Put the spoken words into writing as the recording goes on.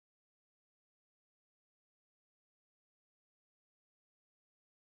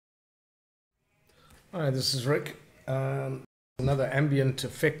Hi, this is Rick. Another ambient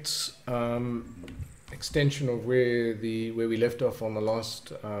effects extension of where we left off on the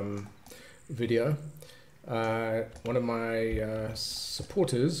last video. One of my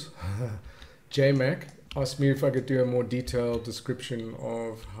supporters, JMac, asked me if I could do a more detailed description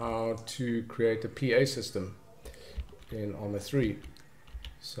of how to create a PA system in Arma 3.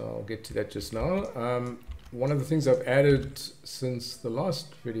 So I'll get to that just now. One of the things I've added since the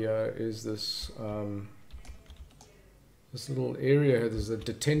last video is this this little area here. There's a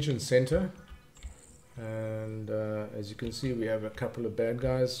detention center, and as you can see, we have a couple of bad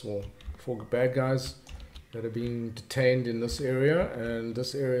guys, or 4 bad guys that are being detained in this area, and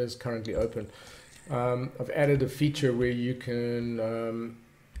this area is currently open. I've added a feature where you can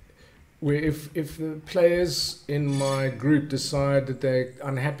where if the players in my group decide that they're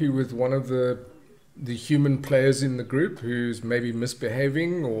unhappy with one of the human players in the group who's maybe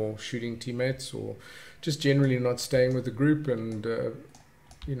misbehaving or shooting teammates or just generally not staying with the group and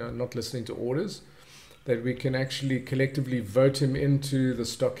you know, not listening to orders, that we can actually collectively vote him into the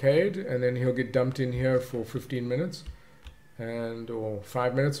stockade, and then he'll get dumped in here for 15 minutes or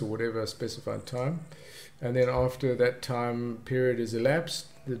 5 minutes or whatever specified time, and then after that time period is elapsed,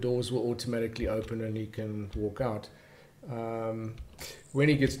 the doors will automatically open and he can walk out. When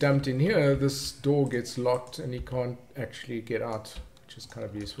he gets dumped in here, this door gets locked and he can't actually get out, which is kind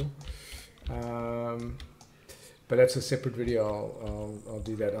of useful. But that's a separate video. I'll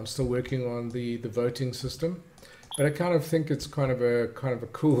do that. I'm still working on the voting system, but I kind of think it's kind of a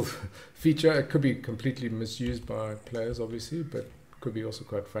cool feature. It could be completely misused by players, obviously, but could be also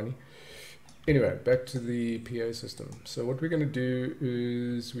quite funny. Anyway, back to the PA system. So what we're going to do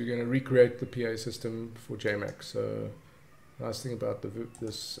is we're going to recreate the PA system for JMac. So nice thing about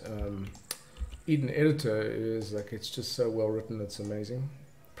this Eden editor is like it's just so well written, it's amazing.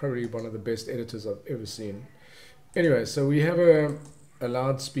 Probably one of the best editors I've ever seen. Anyway, so we have a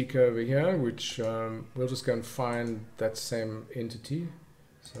loudspeaker over here, which we'll just go and find that same entity.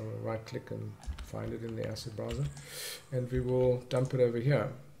 So we'll right click and find it in the asset browser, and we will dump it over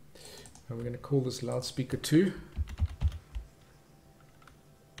here. And we're going to call this loudspeaker 2.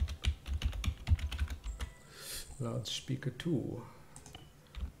 Loudspeaker 2.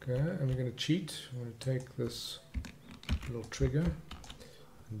 Okay, and we're going to cheat. I'm going to take this little trigger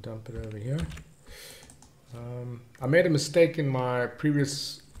and dump it over here. I made a mistake in my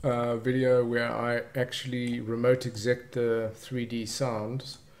previous video where I actually remote exec the 3D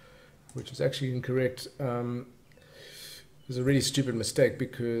sounds, which is actually incorrect. It was a really stupid mistake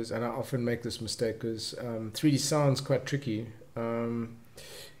because, and I often make this mistake because 3D sound's quite tricky.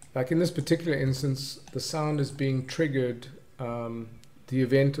 Like in this particular instance, the sound is being triggered. The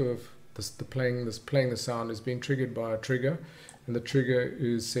event of playing the sound is being triggered by a trigger, and the trigger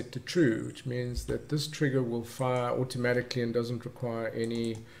is set to true, which means that this trigger will fire automatically and doesn't require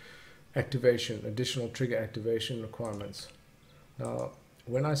any additional trigger activation requirements. Now,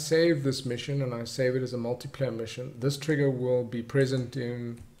 when I save this mission and I save it as a multiplayer mission, this trigger will be present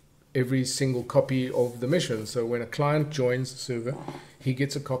in every single copy of the mission. So when a client joins the server, he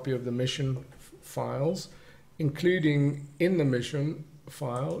gets a copy of the mission files, including in the mission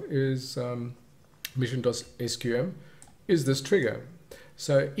file is mission.sqm is this trigger.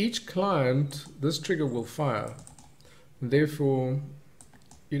 So each client, this trigger will fire, and therefore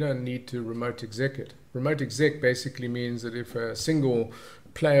you don't need to remote exec it. Remote exec basically means that if a single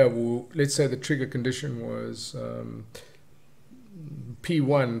player will, let's say the trigger condition was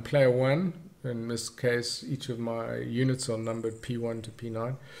P1, player 1, in this case each of my units are numbered P1 to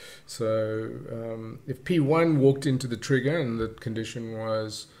P9. So if P1 walked into the trigger and the condition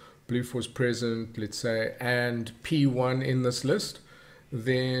was blue force present, let's say, and P1 in this list,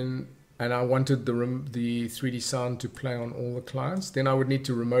 then, and I wanted the 3D sound to play on all the clients, then I would need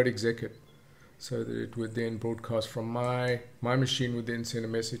to remote exec it, so that it would then broadcast from my machine would then send a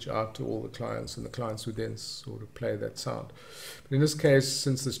message out to all the clients, and the clients would then sort of play that sound. But in this case,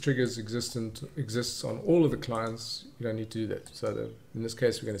 since this trigger exists on all of the clients, you don't need to do that. So in this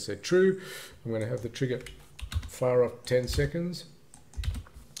case, we're going to say true. I'm going to have the trigger fire off 10 seconds.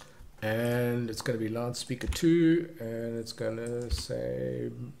 And it's going to be loudspeaker 2, and it's going to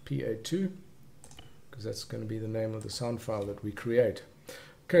say PA2, because that's going to be the name of the sound file that we create.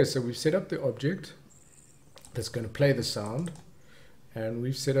 Okay, so we've set up the object that's going to play the sound, and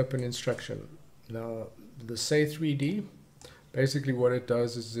we've set up an instruction. Now, the say 3D, basically what it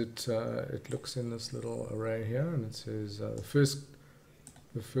does is it looks in this little array here, and it says the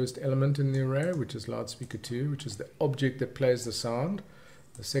first element in the array, which is loudspeaker 2, which is the object that plays the sound.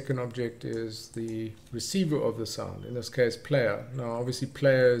 The second object is the receiver of the sound, in this case player. Now obviously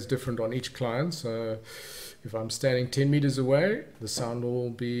player is different on each client, so if I'm standing 10 meters away, the sound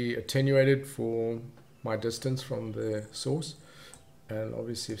will be attenuated for my distance from the source, and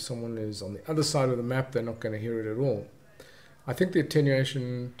obviously if someone is on the other side of the map, they're not going to hear it at all. I think the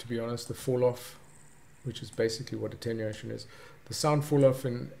attenuation, to be honest, the fall off, which is basically what attenuation is, the sound fall off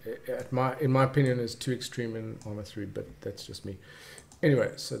in my opinion is too extreme in Arma 3, but that's just me.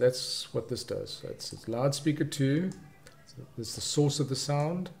 Anyway, so that's what this does. So it's loudspeaker 2, so this is the source of the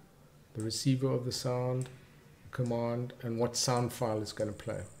sound, the receiver of the sound, the command, and what sound file it's going to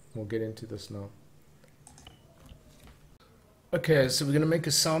play. We'll get into this now. Okay, so we're going to make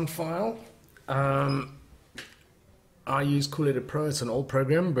a sound file. I use Cool Edit Pro. It's an old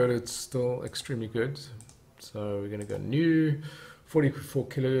program, but it's still extremely good. So we're going to go new, 44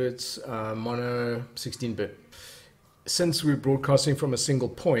 kilohertz, mono, 16-bit. Since we're broadcasting from a single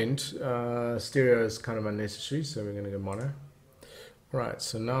point, stereo is kind of unnecessary, so we're going to go mono. Right,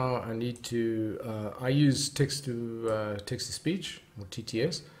 so now I need to, I use text to speech, or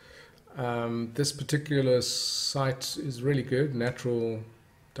TTS. This particular site is really good,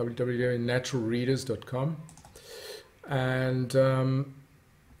 www.naturalreaders.com. And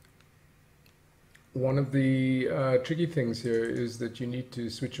one of the tricky things here is that you need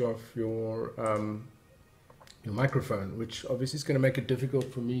to switch off your microphone, which obviously is going to make it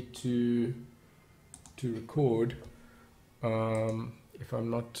difficult for me to record if I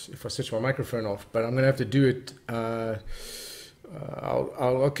switch my microphone off. But I'm going to have to do it.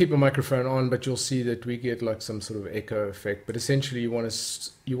 I'll keep a microphone on, but you'll see that we get like some sort of echo effect. But essentially, you want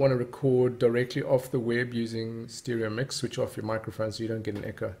to record directly off the web using stereo mix. Switch off your microphone so you don't get an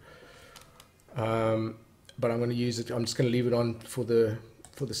echo. But I'm going to use it. I'm just going to leave it on for the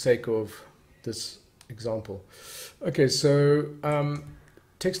sake of this example. Okay, so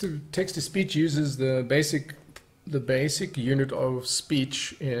text to speech uses the basic unit of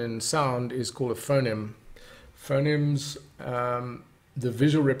speech in sound is called a phoneme. Phonemes, the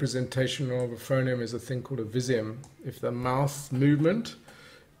visual representation of a phoneme is a thing called a viseme. If the mouth movement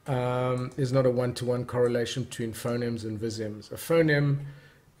is not a one-to-one correlation between phonemes and visemes. A phoneme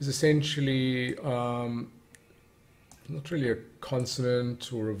is essentially not really a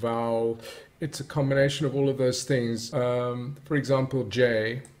consonant or a vowel. It's a combination of all of those things. For example,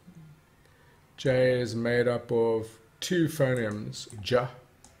 J. J is made up of two phonemes, J,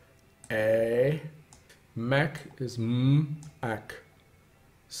 A. Mac is M, Ak.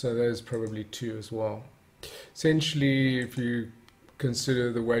 So there's probably two as well. Essentially, if you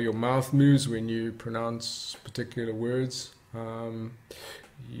consider the way your mouth moves when you pronounce particular words,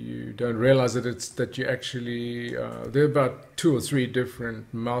 you don't realize that you actually, there are about 2 or 3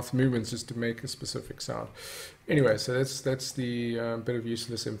 different mouth movements just to make a specific sound. Anyway, so that's the bit of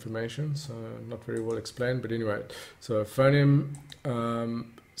useless information, so not very well explained, but anyway. So phoneme,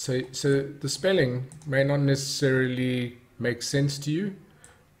 so the spelling may not necessarily make sense to you,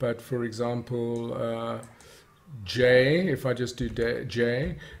 but for example, J, if I just do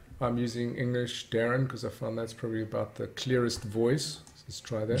J, I'm using English Darren because I found that's probably about the clearest voice. Let's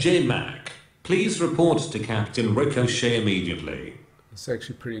try that. J-Mac, please report to Captain RickOShay immediately. It's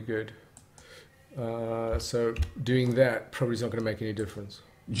actually pretty good. So doing that probably is not going to make any difference.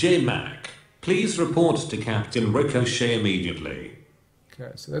 J-Mac, please report to Captain RickOShay immediately.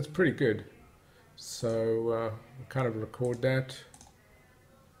 Okay, so that's pretty good. So we'll kind of record that.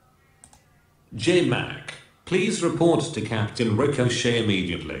 J-Mac, please report to Captain RickOShay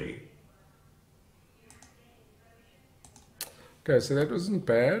immediately. Okay, so that wasn't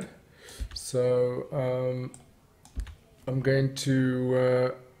bad. So I'm going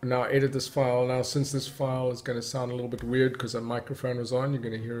to now edit this file. Now, since this file is going to sound a little bit weird because a microphone was on, you're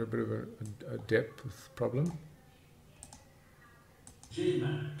going to hear a bit of a depth problem.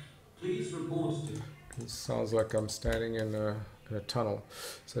 J-Mac, please report to... It sounds like I'm standing in a tunnel.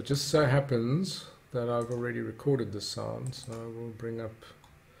 So it just so happens that I've already recorded this sound, so we'll bring up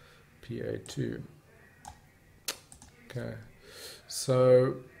PA2. Okay,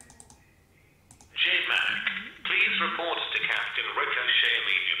 so... J-Mac, please report to Captain RickOShay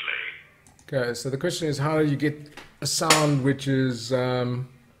immediately. Okay, so the question is, how do you get a sound which is... how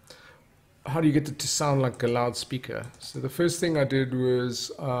do you get it to sound like a loudspeaker? So the first thing I did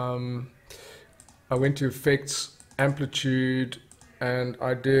was I went to Effects, Amplitude, and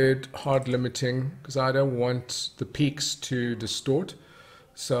I did hard limiting because I don't want the peaks to distort.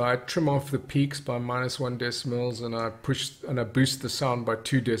 So I trim off the peaks by -1 decibels, and I boost the sound by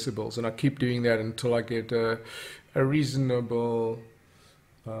 2 decibels, and I keep doing that until I get a reasonable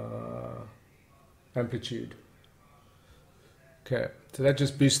amplitude. Okay, so that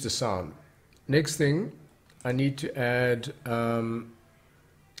just boosts the sound. Next thing, I need to add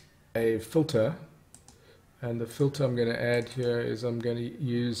a filter, and the filter I'm going to add here is I'm going to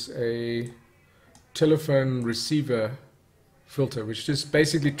use a telephone receiver filter, which just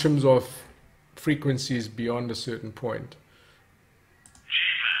basically trims off frequencies beyond a certain point.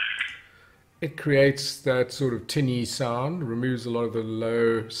 It creates that sort of tinny sound, removes a lot of the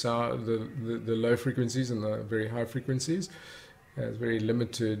low sound, the low frequencies and the very high frequencies. It's very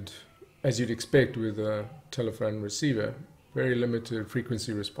limited, as you'd expect with a telephone receiver, very limited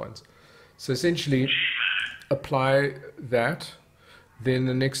frequency response. So essentially, apply that. Then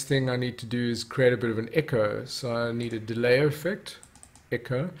the next thing I need to do is create a bit of an echo. So I need a delay effect,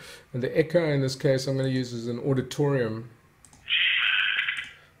 echo. And the echo in this case I'm going to use as an auditorium.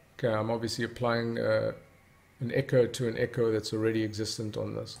 Okay, I'm obviously applying an echo to an echo that's already existent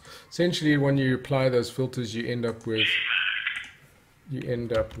on this. Essentially, when you apply those filters, you end up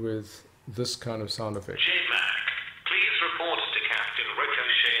with this kind of sound effect. Please report to Captain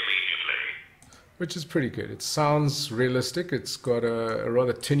RickOShay immediately. Which is pretty good. It sounds realistic. It's got a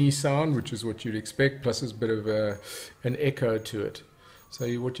rather tinny sound, which is what you'd expect, plus there's a bit of an echo to it. So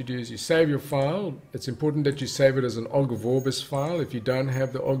what you do is you save your file. It's important that you save it as an ogg vorbis file. If you don't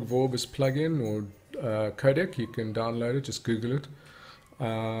have the ogg vorbis plugin or codec, you can download it. Just Google it,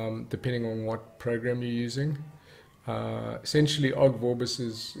 depending on what program you're using. Essentially, ogg vorbis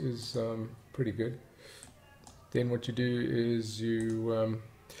is pretty good. Then what you do is you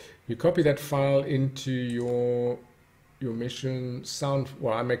copy that file into your mission sound.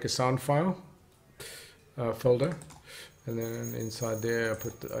 Well, I make a sound file folder. And then inside there, I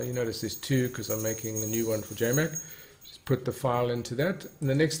put you notice there's two because I'm making the new one for JMac. Just put the file into that. And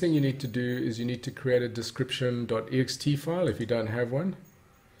the next thing you need to do is you need to create a description.ext file if you don't have one.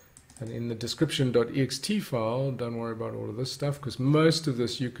 And in the description.ext file, don't worry about all of this stuff because most of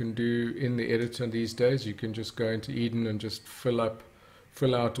this you can do in the editor these days. You can just go into Eden and just fill out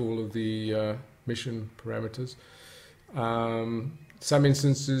all of the mission parameters. Some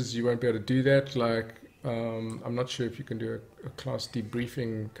instances you won't be able to do that, like I'm not sure if you can do a class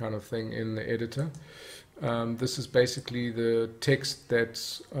debriefing kind of thing in the editor. This is basically the text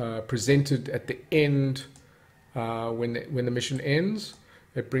that's presented at the end when the mission ends.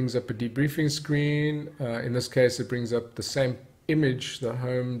 It brings up a debriefing screen. In this case, it brings up the same image, the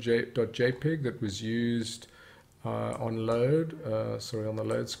home.jpg that was used on the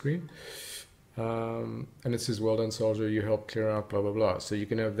load screen. And it says, well done soldier, you helped clear out blah blah blah. So you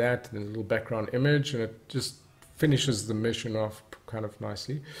can have that and a little background image, and it just finishes the mission off kind of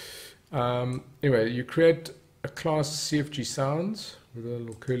nicely. Anyway, you create a class CFG sounds with a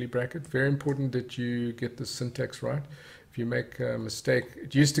little curly bracket. Very important that you get the syntax right. If you make a mistake,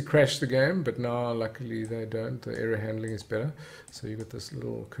 it used to crash the game, but now luckily they don't. The error handling is better. So you got this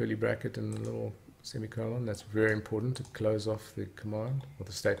little curly bracket and a little semicolon. That's very important to close off the command or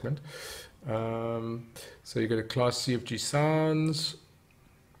the statement. So you go to class CFG sounds,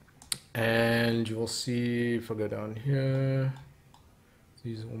 and you will see, if I go down here,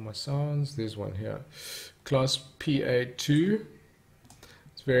 these are all my sounds. There's one here, class PA2.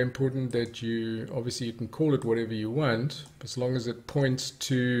 It's very important that obviously you can call it whatever you want, as long as it points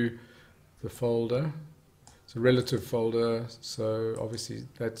to the folder. It's a relative folder, so obviously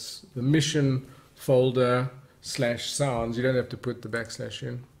that's the mission folder /sounds. You don't have to put the backslash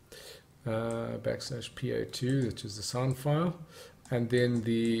in. /PA2, which is the sound file, and then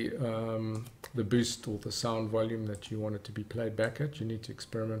the boost or the sound volume that you want it to be played back at. You need to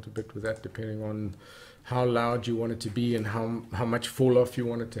experiment a bit with that depending on how loud you want it to be and how much fall off you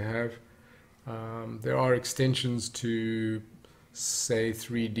want it to have. There are extensions to, say,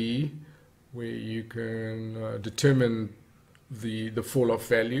 3D where you can determine the fall off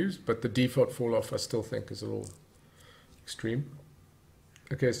values, but the default fall off I still think is a little extreme.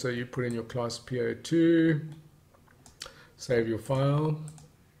 Okay, so you put in your class PO2, save your file,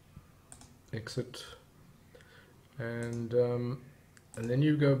 exit, and then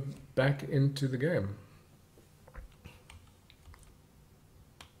you go back into the game.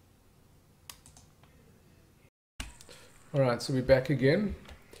 All right, so we're back again.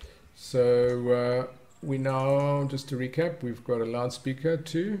 So we now, just to recap, we've got a loudspeaker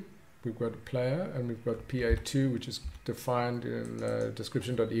 2. We've got a player, and we've got PA2, which is defined in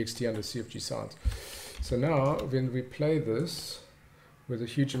description.ext under CFG sounds. So now, when we play this, with a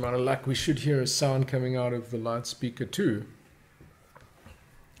huge amount of luck, we should hear a sound coming out of the loudspeaker 2.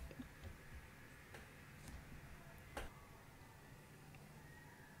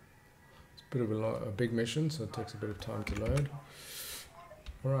 It's a bit of a big mission, so it takes a bit of time to load.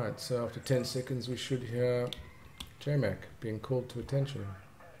 Alright, so after 10 seconds, we should hear JMac being called to attention.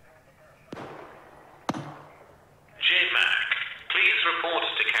 JMac, please report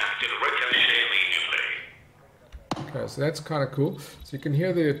to Captain RickOShay immediately. Okay, so that's kind of cool. So you can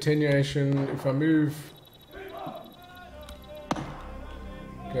hear the attenuation. If I move,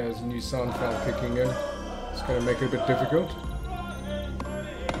 okay, there's a new sound file kicking in. It's going to make it a bit difficult.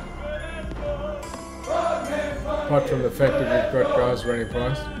 Apart from the fact that we've got guys running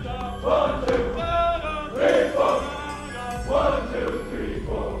past. 1, 2, 3, 4. 1, 2, 3,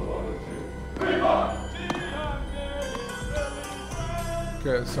 4. 1, 2, 3, 4.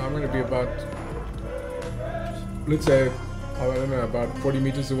 Okay, so I'm going to be about, let's say, I don't know, about 40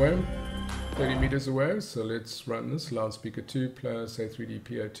 meters away, 30 meters away. So let's run this loudspeaker 2 plus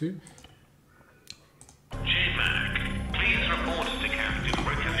A3DPO2. JMac, please report to Captain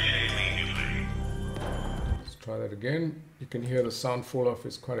RickOShay immediately. Let's try that again. You can hear the sound fall off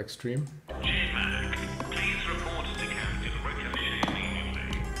is quite extreme. JMac, please report to Captain RickOShay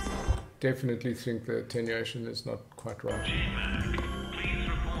immediately. Definitely think the attenuation is not quite right. JMac, please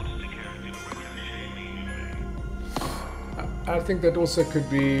report to Captain RickOShay immediately. I think that also could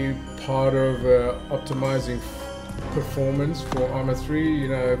be part of optimizing performance for Arma 3. You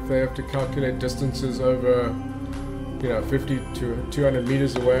know, if they have to calculate distances over, you know, 50 to 200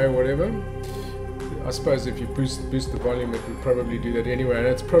 meters away or whatever. I suppose if you boost the volume, it would probably do that anyway, and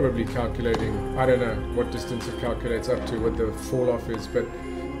it's probably calculating, I don't know what distance it calculates up to, what the fall off is, but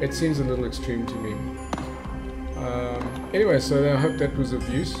it seems a little extreme to me. Anyway, so I hope that was of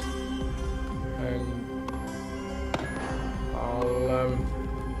use, and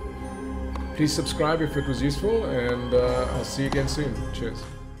please subscribe if it was useful, and I'll see you again soon. Cheers.